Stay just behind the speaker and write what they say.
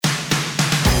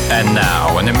And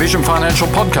now, an Envision Financial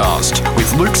podcast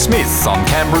with Luke Smith on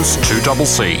Canberra's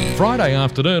 2CC. Friday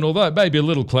afternoon, although it may be a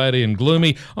little cloudy and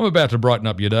gloomy, I'm about to brighten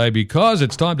up your day because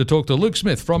it's time to talk to Luke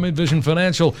Smith from Envision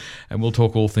Financial, and we'll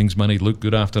talk all things money. Luke,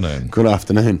 good afternoon. Good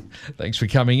afternoon. Thanks for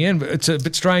coming in. It's a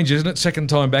bit strange, isn't it? Second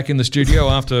time back in the studio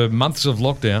after months of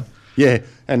lockdown. Yeah,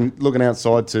 and looking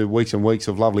outside to weeks and weeks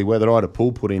of lovely weather, I had a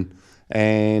pool put in.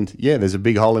 And yeah, there's a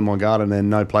big hole in my garden and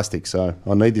no plastic, so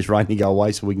I need this rain to go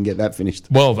away so we can get that finished.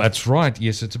 Well, that's right.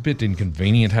 Yes, it's a bit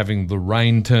inconvenient having the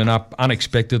rain turn up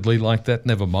unexpectedly like that.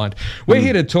 Never mind. We're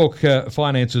here to talk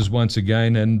finances once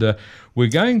again, and we're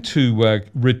going to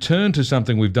return to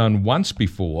something we've done once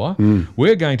before.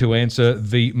 We're going to answer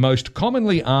the most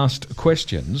commonly asked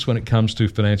questions when it comes to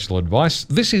financial advice.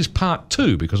 This is part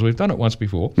 2 because we've done it once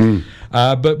before.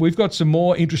 But we've got some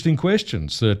more interesting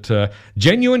questions that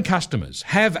genuine customers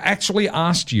have actually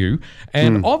asked you.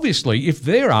 And obviously, if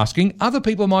they're asking, other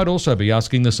people might also be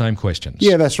asking the same questions.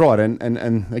 Yeah, that's right.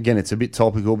 And again, it's a bit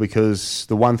topical because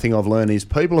the one thing I've learned is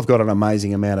people have got an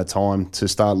amazing amount of time to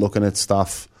start looking at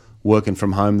stuff working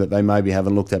from home that they maybe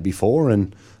haven't looked at before,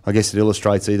 and I guess it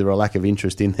illustrates either a lack of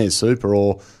interest in their super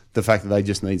or the fact that they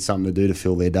just need something to do to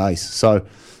fill their days. So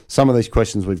some of these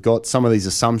questions we've got, some of these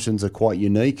assumptions are quite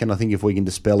unique, and I think if we can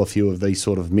dispel a few of these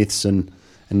sort of myths and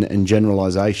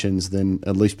generalisations, then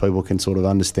at least people can sort of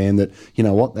understand that, you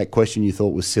know what, that question you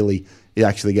thought was silly, it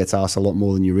actually gets asked a lot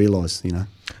more than you realise, you know.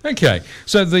 Okay,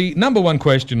 so the number one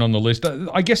question on the list,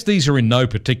 I guess these are in no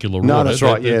particular order. No, that's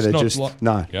right, It's they're not just,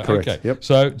 correct. Okay, Yep.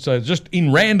 So just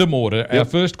in random order, our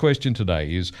first question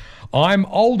today is, I'm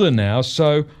older now,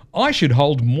 so I should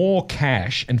hold more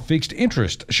cash and fixed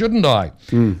interest, shouldn't I?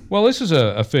 Well, this is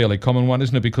a fairly common one,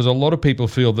 isn't it? Because a lot of people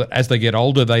feel that as they get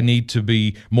older, they need to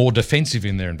be more defensive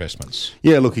in their investments.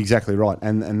 Yeah, look, exactly right.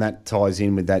 And that ties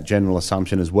in with that general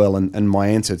assumption as well. And my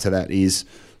answer to that is,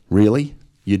 really?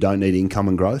 You don't need income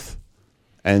and growth?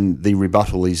 And the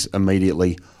rebuttal is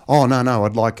immediately, oh, no,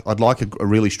 I'd like a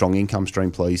really strong income stream,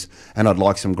 please, and I'd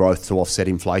like some growth to offset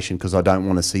inflation because I don't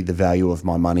want to see the value of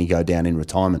my money go down in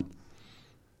retirement.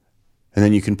 And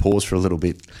then you can pause for a little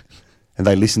bit and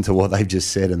they listen to what they've just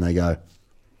said and they go,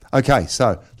 okay,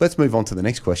 so let's move on to the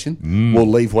next question. We'll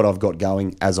leave what I've got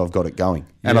going as I've got it going.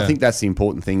 And I think that's the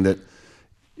important thing, that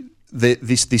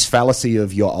this fallacy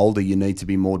of you're older, you need to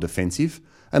be more defensive,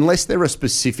 unless there are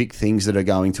specific things that are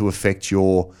going to affect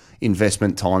your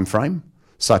investment time frame,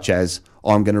 such as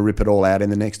I'm going to rip it all out in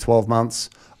the next 12 months,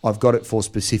 I've got it for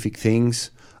specific things,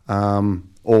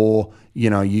 or you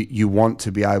know, you want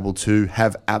to be able to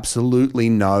have absolutely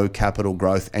no capital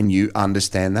growth and you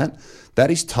understand that, that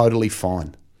is totally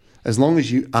fine, as long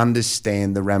as you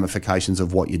understand the ramifications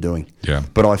of what you're doing. Yeah.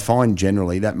 But I find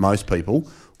generally that most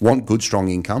people want good, strong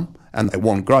income and they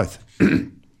want growth.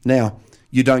 Now,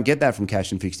 you don't get that from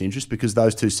cash and fixed interest because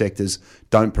those two sectors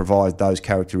don't provide those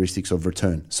characteristics of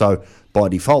return. So by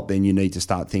default, then you need to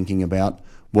start thinking about,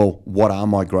 well, what are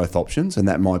my growth options? And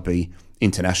that might be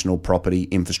international property,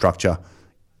 infrastructure,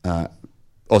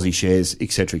 Aussie shares,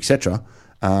 etc., etc.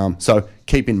 So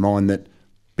keep in mind that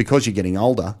because you're getting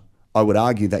older, I would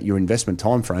argue that your investment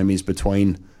time frame is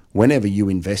between whenever you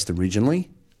invest originally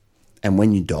and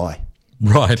when you die.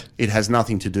 Right. It has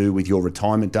nothing to do with your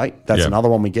retirement date. That's another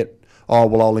one we get. Oh,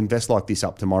 well, I'll invest like this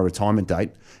up to my retirement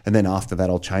date, and then after that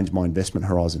I'll change my investment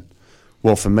horizon.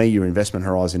 Well, for me, your investment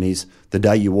horizon is the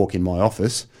day you walk in my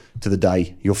office to the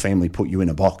day your family put you in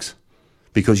a box,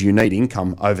 because you need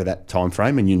income over that time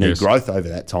frame and you need growth over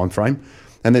that time frame.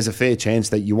 And there's a fair chance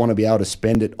that you want to be able to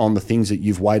spend it on the things that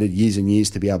you've waited years and years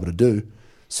to be able to do.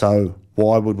 So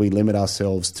why would we limit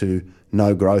ourselves to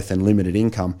no growth and limited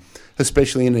income,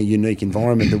 especially in a unique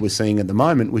environment that we're seeing at the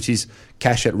moment, which is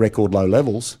cash at record low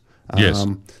levels?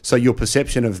 So your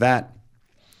perception of that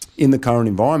in the current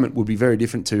environment would be very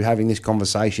different to having this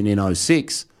conversation in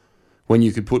 2006 when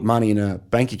you could put money in a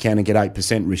bank account and get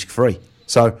 8% risk-free.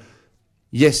 So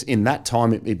yes, in that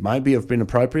time it may have been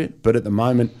appropriate, but at the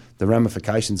moment the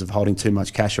ramifications of holding too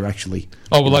much cash are actually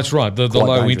That's right. The low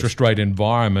dangerous. interest rate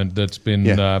environment that's been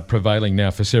prevailing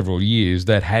now for several years,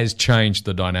 that has changed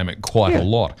the dynamic quite a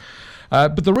lot.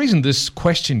 But the reason this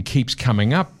question keeps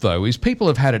coming up, though, is people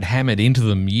have had it hammered into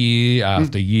them year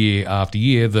after year after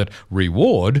year that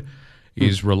reward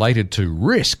is related to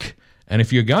risk. And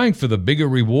if you're going for the bigger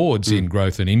rewards in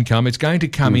growth and income, it's going to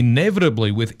come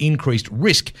inevitably with increased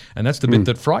risk. And that's the bit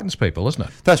that frightens people, isn't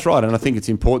it? That's right. And I think it's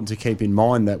important to keep in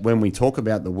mind that when we talk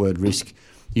about the word risk,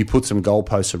 you put some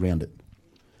goalposts around it.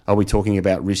 Are we talking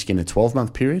about risk in a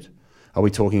 12-month period? Are we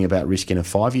talking about risk in a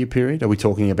 5-year period? Are we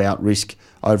talking about risk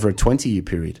over a 20-year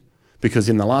period? Because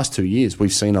in the last 2 years,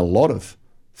 we've seen a lot of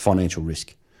financial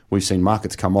risk. We've seen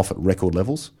markets come off at record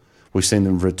levels. We've seen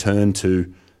them return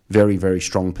to very, very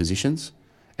strong positions.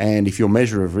 And if your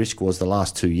measure of risk was the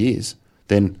last 2 years,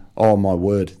 then, oh my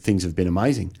word, things have been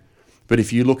amazing. But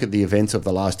if you look at the events of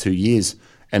the last 2 years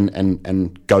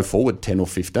and go forward 10 or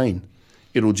 15,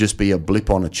 it'll just be a blip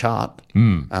on a chart,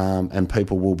 and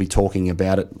people will be talking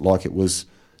about it like it was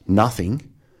nothing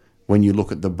when you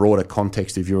look at the broader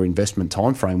context of your investment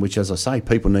time frame, which, as I say,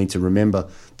 people need to remember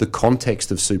the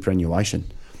context of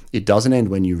superannuation. It doesn't end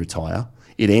when you retire.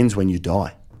 It ends when you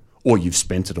die or you've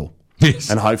spent it all. Yes.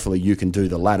 And hopefully you can do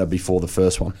the latter before the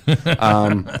first one.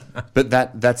 But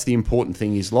that's the important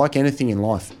thing, is like anything in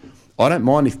life, I don't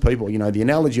mind if people, the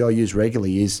analogy I use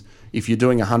regularly is if you're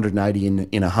doing 180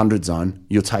 in a 100 zone,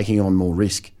 you're taking on more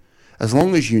risk. As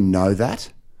long as you know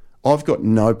that, I've got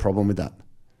no problem with that.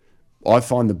 I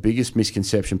find the biggest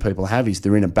misconception people have is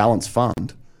they're in a balanced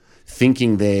fund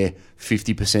thinking they're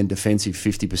 50% defensive,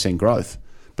 50% growth,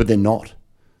 but they're not.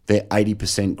 They're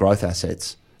 80% growth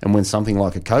assets. And when something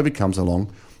like a COVID comes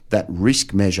along, that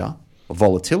risk measure of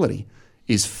volatility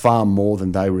is far more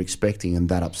than they were expecting, and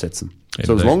that upsets them. Indeed.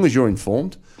 So as long as you're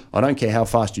informed, I don't care how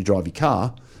fast you drive your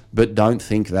car, but don't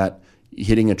think that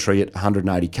hitting a tree at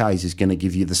 180 k's is going to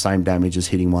give you the same damage as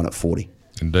hitting one at 40.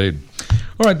 Indeed.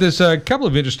 All right, there's a couple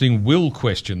of interesting will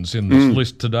questions in this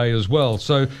list today as well.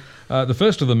 So the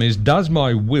first of them is, does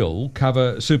my will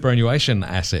cover superannuation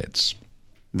assets?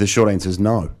 The short answer is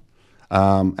no.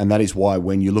 And that is why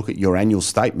when you look at your annual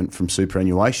statement from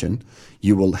superannuation,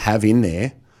 you will have in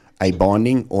there a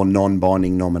binding or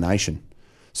non-binding nomination.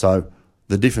 So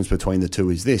the difference between the two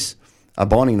is this. A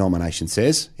binding nomination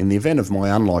says, in the event of my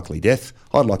unlikely death,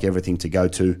 I'd like everything to go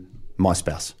to my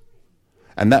spouse.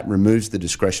 And that removes the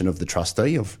discretion of the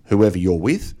trustee, of whoever you're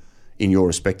with in your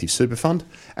respective super fund,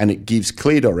 and it gives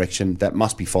clear direction that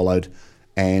must be followed,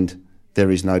 and there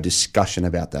is no discussion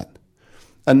about that.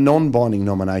 A non-binding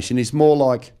nomination is more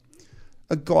like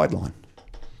a guideline.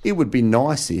 It would be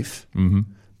nice if,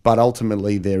 but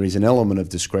ultimately there is an element of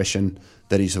discretion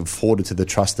that is afforded to the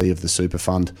trustee of the super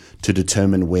fund to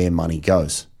determine where money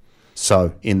goes.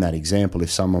 So in that example,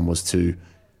 if someone was to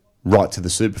write to the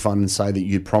super fund and say that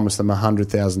you'd promised them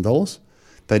 $100,000,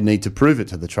 they'd need to prove it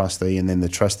to the trustee, and then the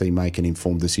trustee make an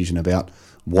informed decision about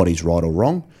what is right or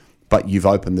wrong, but you've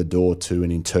opened the door to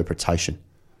an interpretation.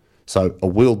 So a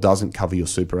will doesn't cover your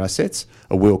super assets.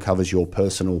 A will covers your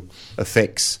personal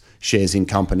effects, shares in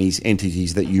companies,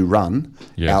 entities that you run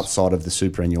outside of the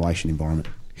superannuation environment.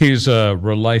 Here's a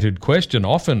related question.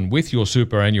 Often with your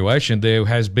superannuation, there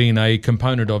has been a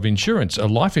component of insurance, a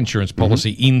life insurance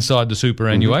policy inside the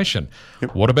superannuation.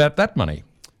 Yep. What about that money?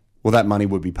 Well, that money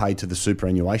would be paid to the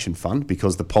superannuation fund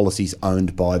because the policy's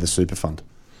owned by the super fund.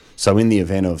 So in the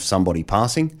event of somebody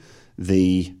passing,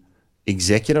 the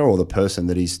executor or the person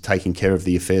that is taking care of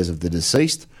the affairs of the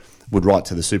deceased would write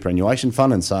to the superannuation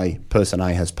fund and say, person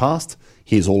A has passed,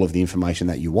 here's all of the information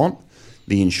that you want.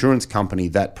 The insurance company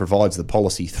that provides the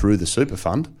policy through the super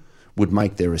fund would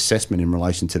make their assessment in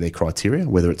relation to their criteria,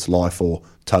 whether it's life or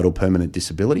total permanent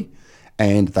disability,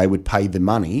 and they would pay the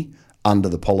money under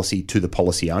the policy to the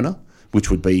policy owner,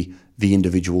 which would be the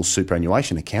individual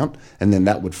superannuation account, and then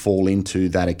that would fall into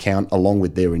that account along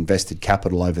with their invested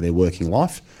capital over their working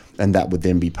life, and that would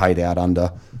then be paid out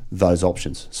under those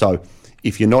options. So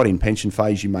if you're not in pension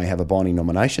phase, you may have a binding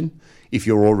nomination. If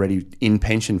you're already in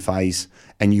pension phase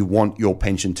and you want your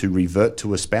pension to revert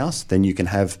to a spouse, then you can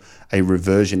have a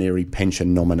reversionary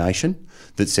pension nomination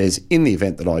that says, in the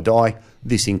event that I die,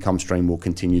 this income stream will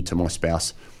continue to my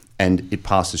spouse, and it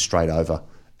passes straight over,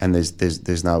 and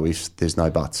there's no ifs, there's no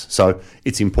buts. So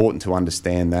it's important to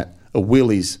understand that a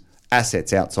will is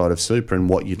assets outside of super and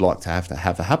what you'd like to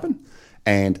have happen,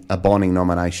 and a binding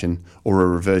nomination or a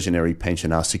reversionary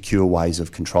pension are secure ways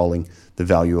of controlling the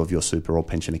value of your super or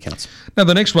pension accounts. Now,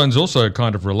 the next one's also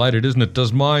kind of related, isn't it?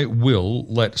 Does my will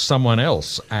let someone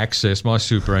else access my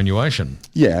superannuation?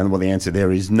 Yeah, and well, the answer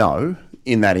there is no.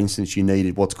 In that instance, you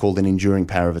need what's called an enduring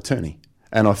power of attorney.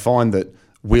 And I find that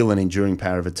will and enduring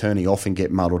power of attorney often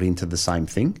get muddled into the same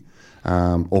thing.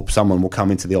 Or someone will come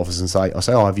into the office and say,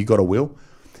 oh, have you got a will?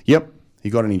 Yep.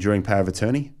 You got an enduring power of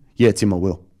attorney? Yeah, it's in my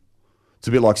will. It's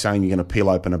a bit like saying you're going to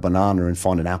peel open a banana and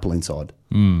find an apple inside.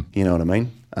 You know what I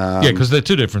mean? Yeah, because they're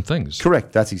two different things.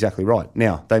 Correct. That's exactly right.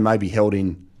 Now, they may be held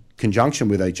in conjunction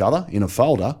with each other in a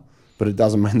folder, but it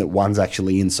doesn't mean that one's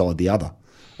actually inside the other.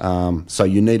 So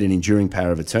you need an enduring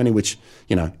power of attorney, which,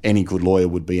 any good lawyer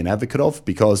would be an advocate of,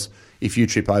 because if you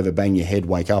trip over, bang your head,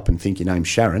 wake up and think your name's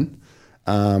Sharon,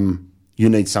 you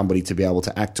need somebody to be able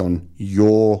to act on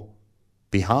your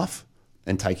behalf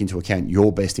and take into account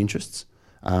your best interests.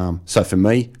 So for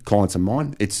me, clients of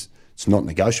mine, it's not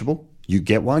negotiable. You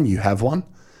get one, you have one,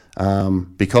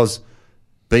 because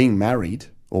being married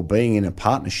or being in a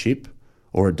partnership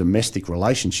or a domestic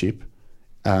relationship,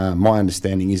 my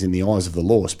understanding is in the eyes of the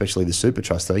law, especially the super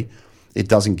trustee, it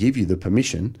doesn't give you the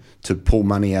permission to pull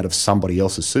money out of somebody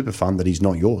else's super fund that is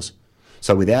not yours.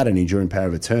 So without an enduring power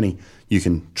of attorney, you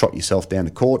can trot yourself down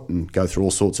to court and go through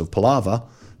all sorts of palaver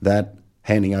that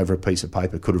handing over a piece of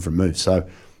paper could have removed. So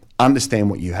understand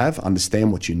what you have,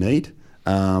 understand what you need,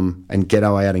 and get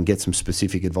out and get some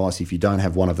specific advice if you don't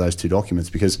have one of those two documents,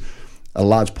 because a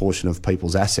large portion of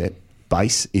people's asset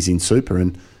base is in super,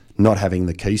 and not having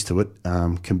the keys to it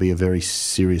can be a very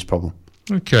serious problem.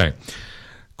 Okay.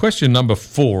 Question number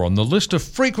 4 on the list of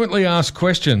frequently asked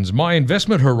questions. My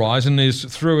investment horizon is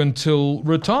through until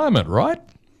retirement, right?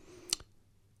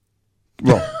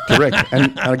 Well, correct.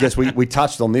 And I guess we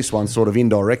touched on this one sort of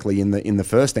indirectly in the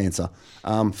first answer.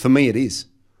 For me, it is.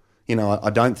 I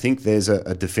don't think there's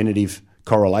a definitive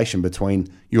correlation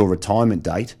between your retirement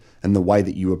date and the way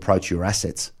that you approach your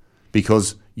assets,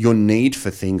 because your need for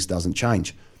things doesn't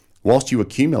change. Whilst you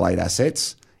accumulate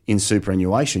assets in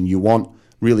superannuation, you want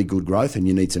really good growth and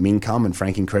you need some income and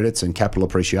franking credits and capital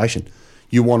appreciation.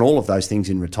 You want all of those things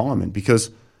in retirement,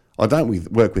 because I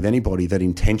don't work with anybody that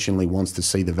intentionally wants to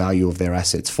see the value of their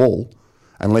assets fall,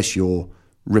 unless you're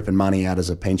ripping money out as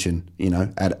a pension,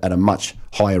 at a much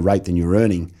higher rate than you're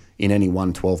earning in any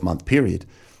one 12-month period.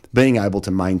 Being able to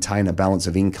maintain a balance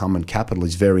of income and capital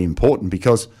is very important,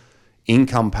 because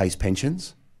income pays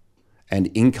pensions and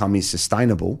income is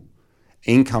sustainable.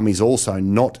 Income is also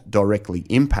not directly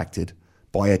impacted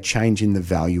by a change in the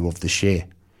value of the share.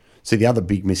 So the other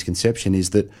big misconception is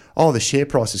that, the share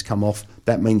price has come off,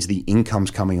 that means the income's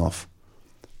coming off.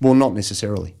 Well, not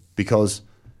necessarily, because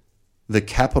the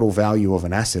capital value of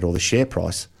an asset, or the share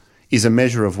price, is a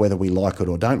measure of whether we like it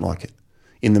or don't like it.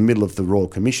 In the middle of the Royal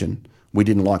Commission, we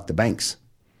didn't like the banks.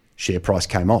 Share price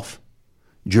came off.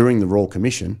 During the Royal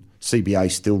Commission,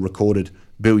 CBA still recorded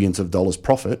billions of dollars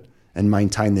profit and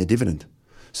maintained their dividend.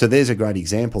 So there's a great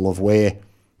example of where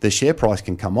the share price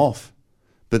can come off,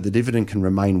 but the dividend can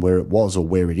remain where it was or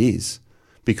where it is,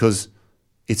 because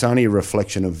it's only a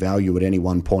reflection of value at any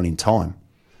one point in time.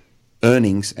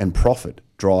 Earnings and profit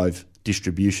drive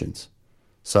distributions.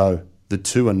 So the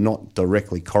two are not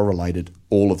directly correlated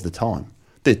all of the time.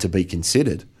 They're to be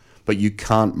considered, but you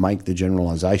can't make the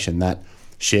generalisation that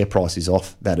share price is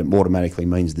off, that it automatically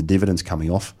means the dividend's coming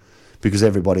off, because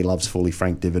everybody loves fully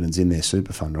franked dividends in their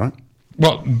super fund, right?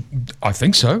 Well, I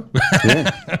think so. Yeah.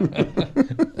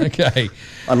 Okay.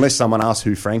 Unless someone asks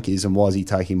who Frank is and why is he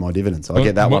taking my dividends. I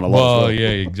get that one a lot. Well, yeah,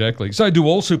 exactly. So do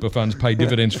all super funds pay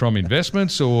dividends from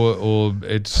investments, or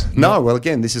it's... No, well,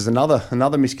 again, this is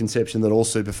another misconception that all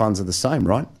super funds are the same,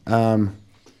 right? A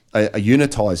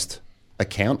unitised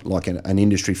account, like an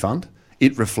industry fund,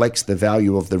 it reflects the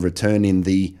value of the return in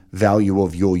the value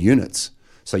of your units.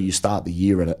 So you start the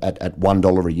year at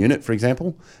 $1 a unit, for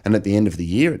example, and at the end of the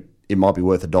year, it might be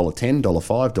worth $1.10,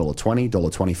 $5, $20,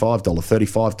 $25,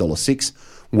 $35, $6,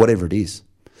 whatever it is.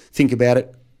 Think about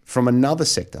it from another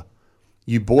sector.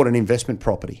 You bought an investment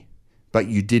property, but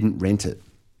you didn't rent it.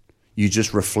 You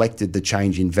just reflected the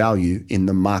change in value in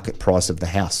the market price of the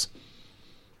house.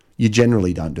 You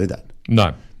generally don't do that.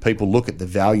 No. People look at the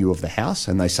value of the house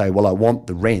and they say, well, I want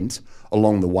the rent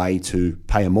along the way to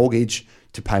pay a mortgage,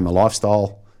 to pay my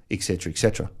lifestyle, etc.,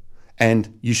 etc.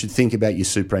 And you should think about your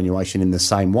superannuation in the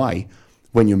same way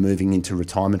when you're moving into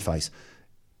retirement phase.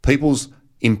 People's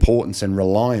importance and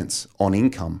reliance on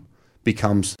income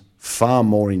becomes far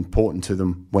more important to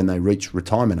them when they reach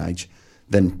retirement age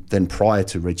than prior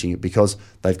to reaching it, because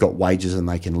they've got wages and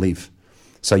they can live.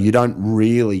 So you don't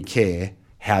really care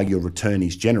how your return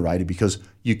is generated, because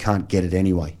you can't get it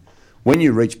anyway. When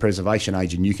you reach preservation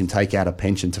age and you can take out a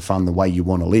pension to fund the way you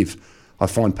want to live, I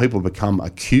find people become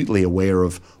acutely aware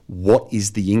of what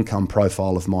is the income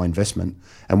profile of my investment.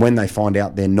 And when they find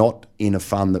out they're not in a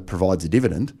fund that provides a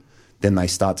dividend, then they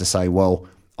start to say, well,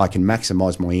 I can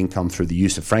maximise my income through the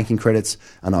use of franking credits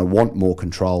and I want more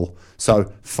control.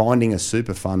 So finding a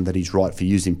super fund that is right for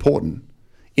you is important,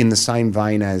 in the same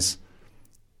vein as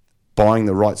buying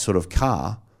the right sort of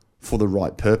car for the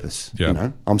right purpose. Yeah. You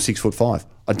know, I'm 6'5".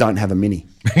 I don't have a Mini.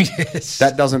 Yes.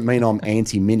 That doesn't mean I'm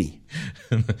anti-Mini.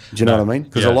 Do you know what I mean?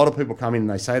 Because a lot of people come in and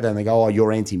they say that and they go, oh,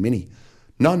 you're anti-Mini.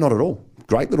 No, not at all.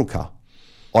 Great little car.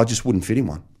 I just wouldn't fit in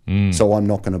one. So I'm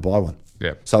not going to buy one.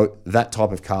 Yeah. So that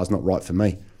type of car is not right for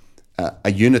me.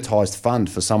 A unitised fund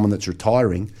for someone that's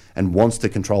retiring and wants to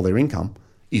control their income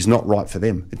is not right for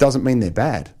them. It doesn't mean they're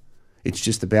bad. It's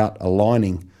just about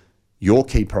aligning your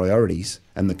key priorities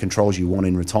and the controls you want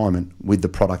in retirement with the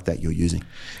product that you're using.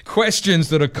 Questions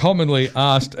that are commonly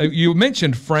asked. You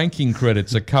mentioned franking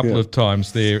credits a couple of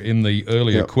times there in the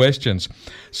earlier questions.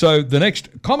 So the next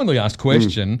commonly asked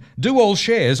question, do all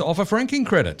shares offer franking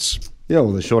credits? Yeah,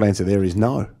 well, the short answer there is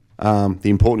no. The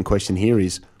important question here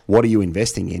is, what are you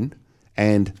investing in,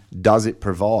 and does it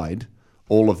provide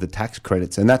all of the tax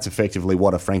credits? And that's effectively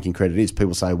what a franking credit is.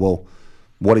 People say, well,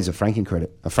 what is a franking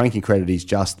credit? A franking credit is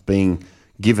just being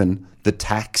given the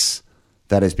tax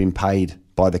that has been paid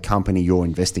by the company you're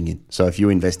investing in. So if you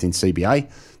invest in CBA,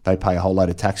 they pay a whole load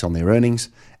of tax on their earnings,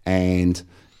 and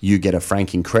you get a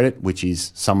franking credit, which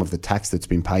is some of the tax that's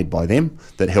been paid by them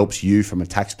that helps you from a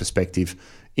tax perspective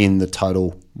in the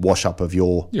total wash-up of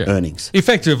your earnings.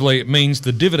 Effectively, it means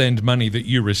the dividend money that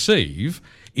you receive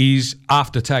is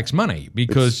after-tax money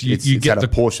because you get a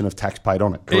portion of tax paid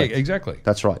on it. Correct. Yeah, exactly.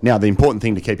 That's right. Now, the important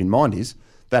thing to keep in mind is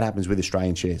that happens with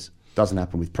Australian shares. Doesn't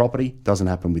happen with property, doesn't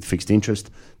happen with fixed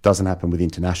interest, doesn't happen with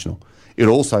international. It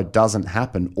also doesn't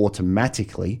happen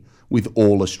automatically with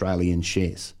all Australian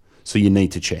shares. So you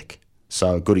need to check.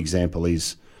 So a good example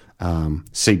is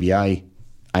CBA,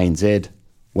 ANZ,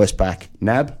 Westpac,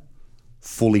 NAB,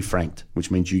 fully franked, which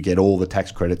means you get all the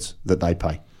tax credits that they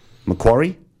pay.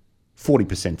 Macquarie,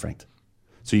 40% franked.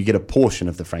 So you get a portion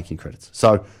of the franking credits.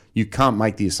 So you can't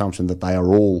make the assumption that they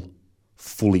are all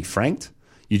fully franked.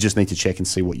 You just need to check and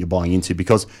see what you're buying into,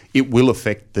 because it will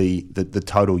affect the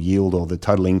total yield or the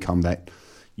total income that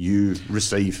you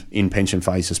receive in pension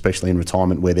phase, especially in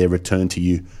retirement, where they're returned to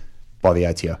you by the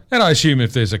ATO. And I assume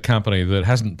if there's a company that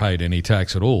hasn't paid any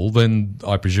tax at all, then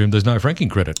I presume there's no franking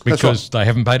credit because they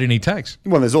haven't paid any tax.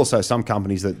 Well, there's also some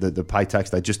companies that pay tax,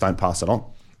 they just don't pass it on.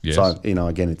 Yes. So,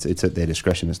 again, it's at their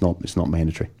discretion. It's not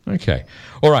mandatory. Okay.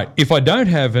 All right. If I don't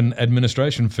have an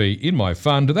administration fee in my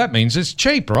fund, that means it's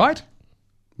cheap, right?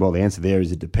 Well, the answer there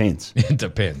is it depends. It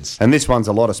depends. And this one's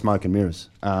a lot of smoke and mirrors.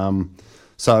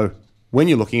 So when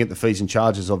you're looking at the fees and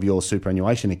charges of your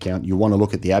superannuation account, you want to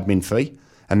look at the admin fee,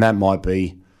 and that might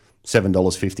be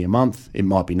 $7.50 a month. It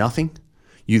might be nothing.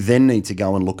 You then need to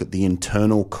go and look at the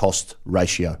internal cost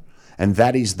ratio, and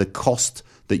that is the cost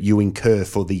that you incur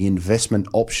for the investment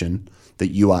option that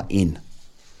you are in.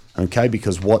 Okay,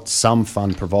 because what some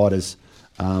fund providers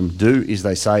do is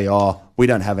they say, we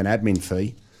don't have an admin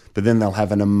fee, but then they'll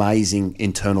have an amazing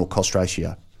internal cost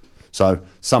ratio. So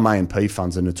some A&P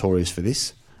funds are notorious for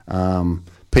this.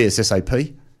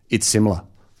 PSSAP, it's similar.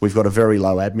 We've got a very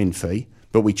low admin fee,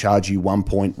 but we charge you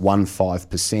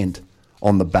 1.15%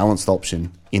 on the balanced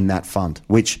option in that fund,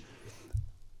 which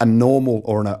a normal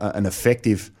or an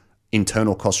effective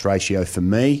internal cost ratio for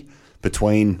me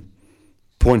between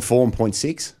 0.4 and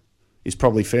 0.6 is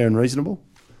probably fair and reasonable.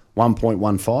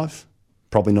 1.15,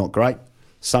 probably not great.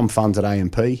 Some funds at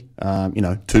A&P,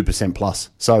 2% plus.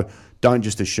 So don't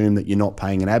just assume that you're not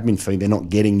paying an admin fee. They're not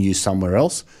getting you somewhere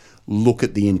else. Look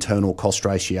at the internal cost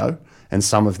ratio and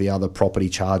some of the other property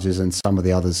charges and some of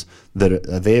the others that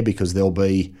are there, because there'll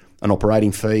be an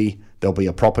operating fee, there'll be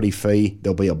a property fee,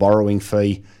 there'll be a borrowing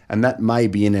fee, and that may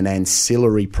be in an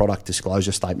ancillary product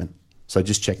disclosure statement. So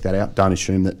just check that out. Don't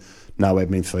assume that no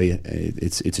admin fee,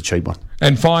 it's a cheap one.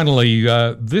 And finally,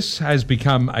 this has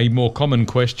become a more common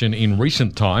question in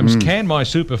recent times. Can my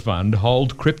super fund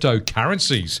hold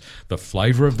cryptocurrencies? The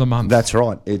flavour of the month. That's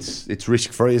right. It's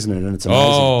risk-free, isn't it? And it's amazing.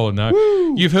 Oh, no.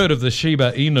 Woo! You've heard of the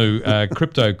Shiba Inu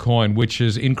crypto coin, which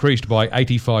has increased by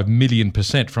 85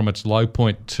 million% from its low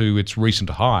point to its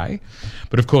recent high.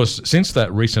 But, of course, since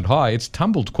that recent high, it's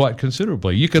tumbled quite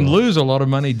considerably. You can lose a lot of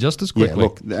money just as quickly. Yeah,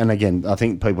 look, and again, I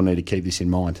think people need to keep this in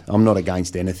mind. I'm not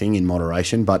against anything in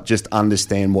moderation, but just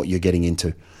understand what you're getting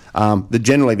into.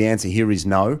 Generally, the answer here is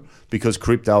no, because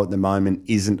crypto at the moment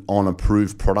isn't on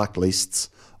approved product lists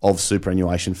of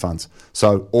superannuation funds.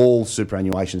 So all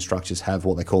superannuation structures have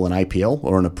what they call an APL,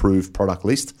 or an approved product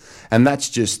list, and that's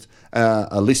just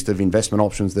a list of investment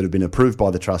options that have been approved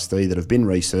by the trustee, that have been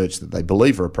researched, that they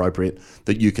believe are appropriate,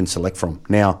 that you can select from.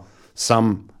 Now,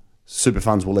 some super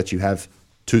funds will let you have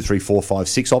 2, 3, 4, 5,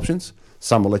 6 options.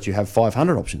 Some will let you have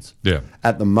 500 options. Yeah.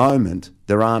 At the moment,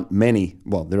 there aren't many,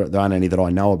 there aren't any that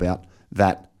I know about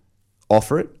that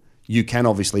offer it. You can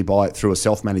obviously buy it through a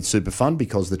self-managed super fund,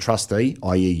 because the trustee,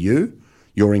 i.e.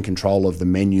 you're in control of the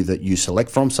menu that you select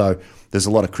from. So there's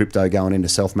a lot of crypto going into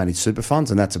self-managed super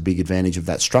funds, and that's a big advantage of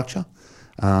that structure.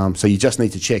 So you just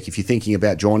need to check. If you're thinking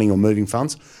about joining or moving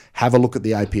funds, have a look at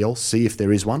the APL, see if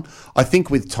there is one. I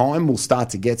think with time we'll start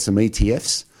to get some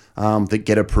ETFs that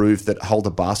get approved that hold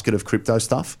a basket of crypto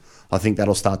stuff. I think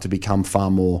that'll start to become far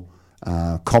more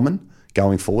common,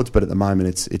 going forwards. But at the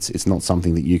moment, it's not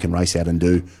something that you can race out and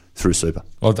do through super.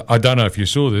 Well, I don't know if you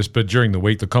saw this, but during the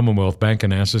week, the Commonwealth Bank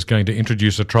announced it's going to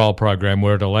introduce a trial program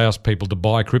where it allows people to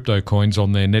buy crypto coins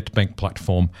on their NetBank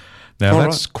platform. Now,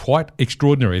 that's quite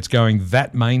extraordinary. It's going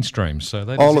that mainstream. So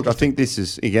that look, I think this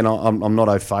is, again, I'm not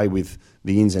au fait with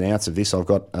the ins and outs of this. I've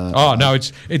got...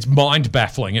 it's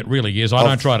mind-baffling. It really is. I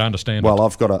don't try to understand it. Well,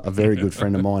 I've got a very good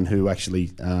friend of mine who actually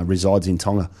resides in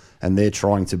Tonga, and they're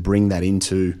trying to bring that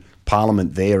into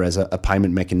Parliament there as a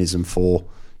payment mechanism for,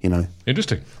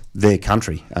 Interesting. their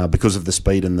country because of the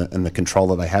speed and the control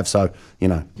that they have. So,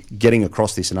 getting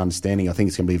across this and understanding, I think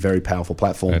it's going to be a very powerful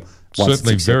platform.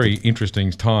 Certainly very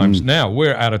interesting times. Now,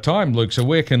 we're out of time, Luke, so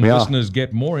where can listeners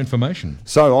get more information?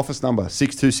 So, office number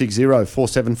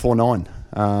 6260-4749.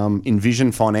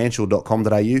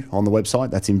 Envisionfinancial.com.au on the website.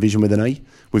 That's Envision with an E.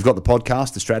 We've got the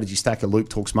podcast, The Strategy Stacker, Luke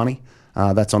Talks Money.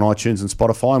 That's on iTunes and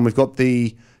Spotify. And we've got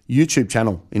the YouTube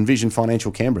channel, Envision Financial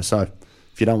Canberra. So,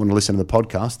 if you don't want to listen to the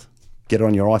podcast, get it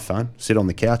on your iPhone, sit on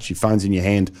the couch, your phone's in your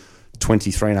hand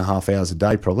 23 and a half hours a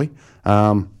day probably,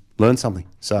 learn something.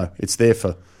 So it's there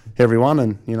for everyone.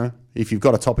 And, if you've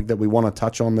got a topic that we want to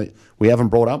touch on that we haven't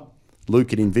brought up,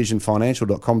 Luke at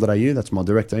envisionfinancial.com.au, that's my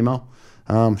direct email.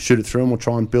 Shoot it through and we'll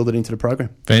try and build it into the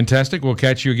program. Fantastic. We'll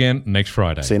catch you again next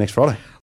Friday. See you next Friday.